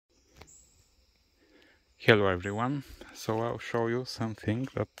Hello everyone, so I'll show you something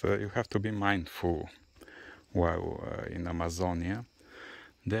that you have to be mindful while in Amazonia.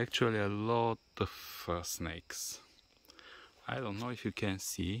 There are actually a lot of snakes. I don't know if you can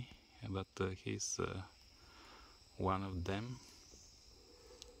see, but he's one of them.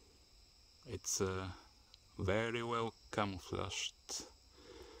 It's very well camouflaged,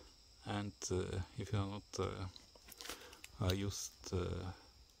 and if you're not used to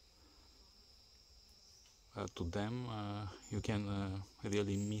them, you can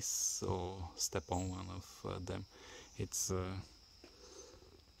really miss or step on one of them. It's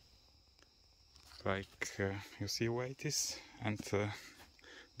like you see where it is, and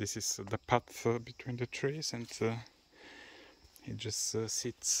this is the path between the trees, and it just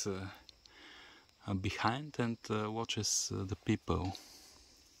sits behind and watches the people.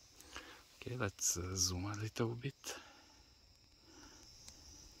 Okay, let's zoom a little bit.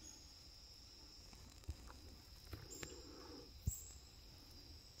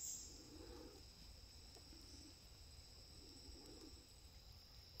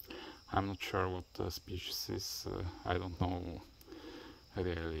 I'm not sure what species is. I don't know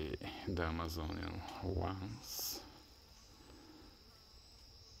really the Amazonian ones.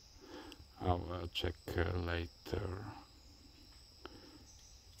 I'll check later.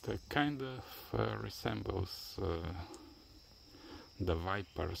 It kind of resembles the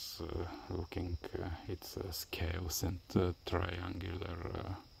vipers, looking its scales and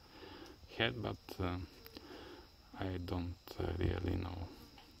triangular head, but I don't really know.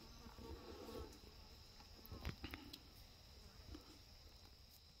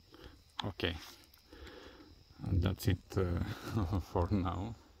 Okay, and that's it for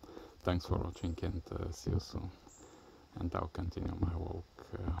now. Thanks for watching, and see you soon. And I'll continue my walk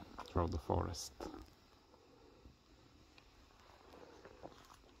through the forest.